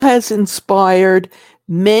has inspired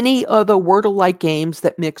many other Wordle-like games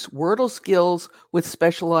that mix Wordle skills with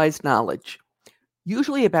specialized knowledge,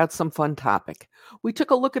 usually about some fun topic. We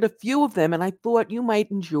took a look at a few of them, and I thought you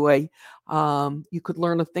might enjoy. You could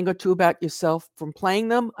learn a thing or two about yourself from playing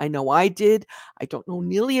them. I know I did. I don't know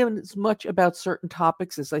nearly as much about certain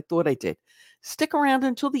topics as I thought I did. Stick around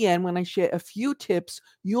until the end when I share a few tips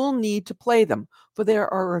you'll need to play them, for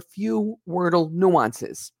there are a few Wordle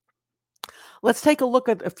nuances. Let's take a look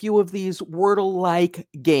at a few of these Wordle-like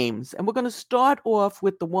games. And we're going to start off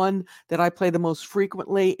with the one that I play the most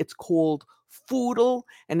frequently. It's called Phoodle,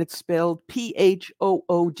 and it's spelled Phoodle.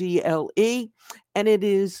 And it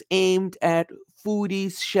is aimed at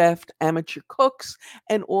foodies, chefs, amateur cooks,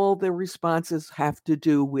 and all the responses have to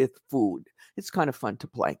do with food. It's kind of fun to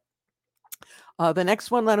play. The next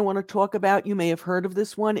one that I want to talk about, you may have heard of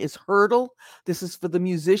this one, is Heardle. This is for the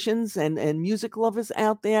musicians and music lovers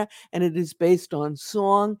out there, and it is based on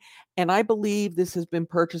song. And I believe this has been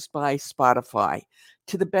purchased by Spotify.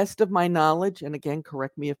 To the best of my knowledge, and again,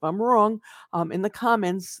 correct me if I'm wrong, in the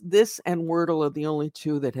comments, this and Wordle are the only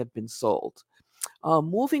two that have been sold.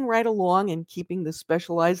 Moving right along and keeping the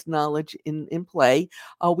specialized knowledge in play,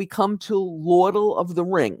 we come to Lordle of the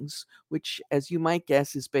Rings, which, as you might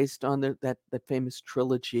guess, is based on that famous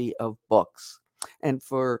trilogy of books. And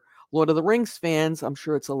for Lord of the Rings fans, I'm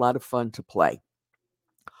sure it's a lot of fun to play.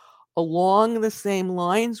 Along the same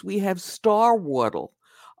lines, we have Star Wordle,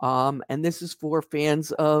 and this is for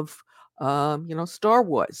fans of Star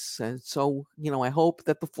Wars. And so, I hope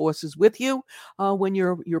that the Force is with you when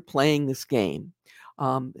you're playing this game.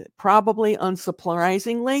 Probably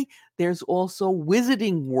unsurprisingly, there's also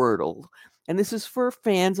Wizarding Wordle. And this is for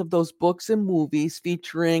fans of those books and movies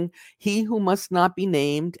featuring He Who Must Not Be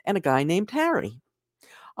Named and a guy named Harry.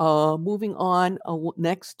 Moving on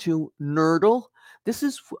next to Nerdle. This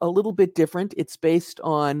is a little bit different. It's based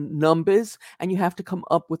on numbers, and you have to come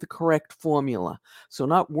up with the correct formula. So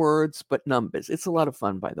not words, but numbers. It's a lot of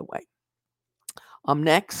fun, by the way.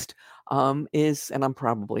 Next is, and I'm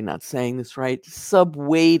probably not saying this right,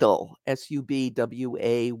 Subwaydle,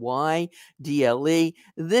 Subwaydle.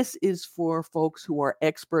 This is for folks who are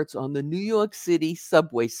experts on the New York City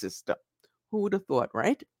subway system. Who would have thought,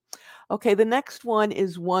 right? Okay, the next one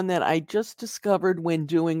is one that I just discovered when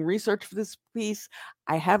doing research for this piece.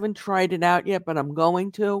 I haven't tried it out yet, but I'm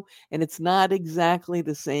going to, and it's not exactly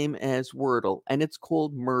the same as Wordle, and it's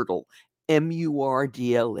called Murdle,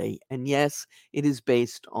 Murdle. And yes, it is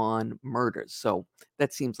based on murders. So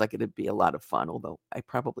that seems like it'd be a lot of fun, although I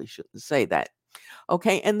probably shouldn't say that.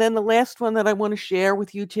 Okay, and then the last one that I want to share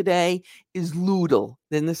with you today is Loodle.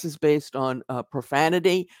 Then this is based on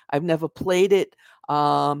profanity. I've never played it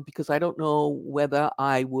because I don't know whether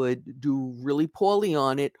I would do really poorly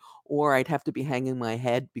on it or I'd have to be hanging my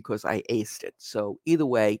head because I aced it. So either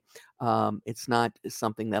way, it's not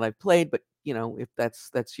something that I've played, but if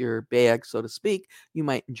that's your bag, so to speak, you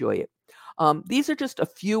might enjoy it. These are just a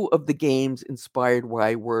few of the games inspired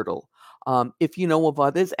by Wordle. If you know of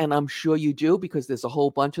others, and I'm sure you do because there's a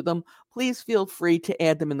whole bunch of them, please feel free to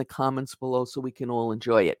add them in the comments below so we can all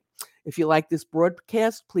enjoy it. If you like this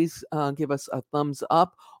broadcast, please give us a thumbs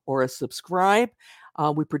up or a subscribe.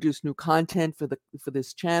 We produce new content for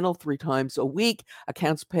this channel 3 times a week.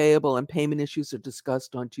 Accounts payable and payment issues are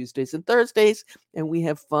discussed on Tuesdays and Thursdays, and we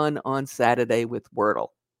have fun on Saturday with Wordle.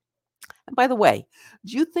 And by the way,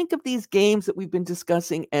 do you think of these games that we've been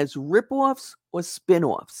discussing as rip-offs or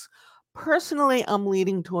spin-offs? Personally, I'm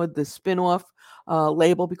leaning toward the spin-off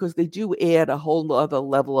label because they do add a whole other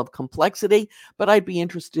level of complexity, but I'd be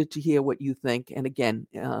interested to hear what you think. And again,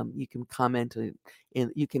 you can comment and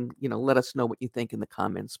you can, let us know what you think in the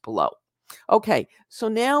comments below. Okay, so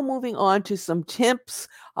now moving on to some tips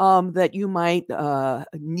that you might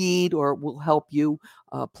need or will help you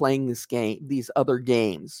playing these other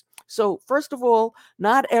games. So first of all,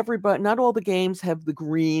 not all the games have the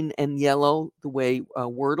green and yellow the way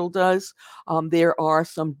Wordle does. There are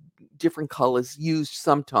some different colors used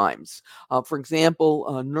sometimes. For example,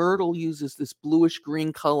 Nerdle uses this bluish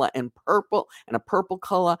green color and a purple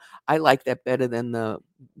color. I like that better than the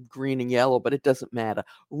green and yellow, but it doesn't matter.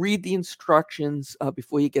 Read the instructions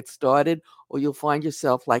before you get started, or you'll find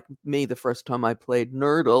yourself like me the first time I played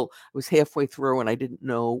Nerdle. I was halfway through and I didn't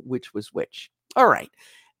know which was which. All right.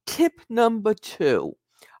 Tip number 2.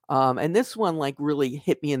 And this one like really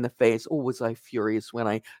hit me in the face. Oh, was I furious when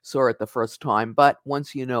I saw it the first time? But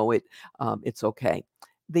once you know it, it's okay.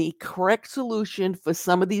 The correct solution for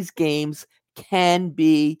some of these games can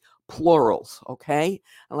be plurals, okay?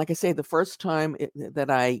 And like I say, the first time that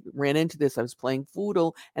I ran into this, I was playing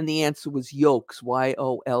Foodle, and the answer was yolks,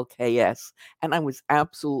 Yolks. And I was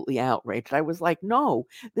absolutely outraged. I was like, no,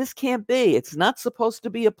 this can't be. It's not supposed to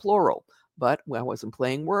be a plural. But I wasn't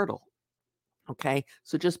playing Wordle. Okay,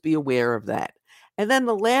 so just be aware of that. And then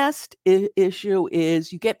the last issue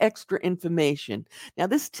is you get extra information. Now,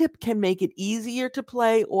 this tip can make it easier to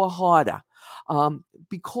play or harder.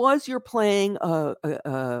 Because you're playing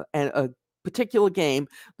a particular game,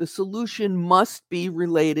 the solution must be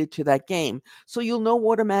related to that game. So you'll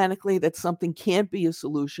know automatically that something can't be a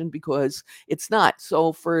solution because it's not.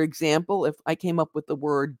 So, for example, if I came up with the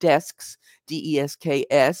word desks,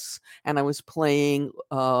 DESKS, and I was playing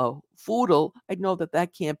Foodle, I'd know that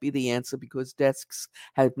that can't be the answer because desks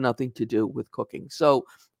have nothing to do with cooking. So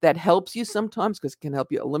that helps you sometimes because it can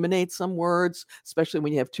help you eliminate some words, especially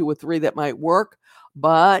when you have two or three that might work,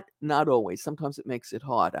 but not always. Sometimes it makes it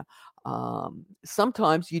harder.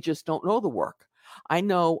 Sometimes you just don't know the work. I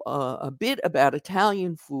know a bit about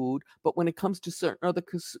Italian food, but when it comes to certain other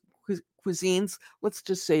cuisines, let's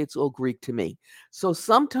just say it's all Greek to me. So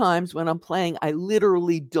sometimes when I'm playing, I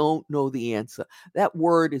literally don't know the answer. That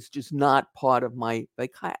word is just not part of my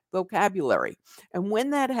vocabulary. And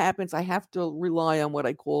when that happens, I have to rely on what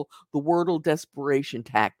I call the Wordle desperation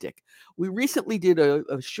tactic. We recently did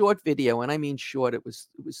a short video, and I mean short, it was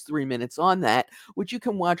 3 minutes on that, which you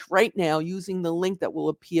can watch right now using the link that will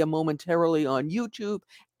appear momentarily on YouTube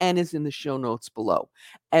and is in the show notes below.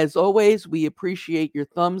 As always, we appreciate your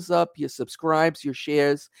thumbs up, your subscribes, your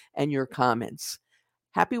shares, and your comments.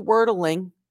 Happy Wordling!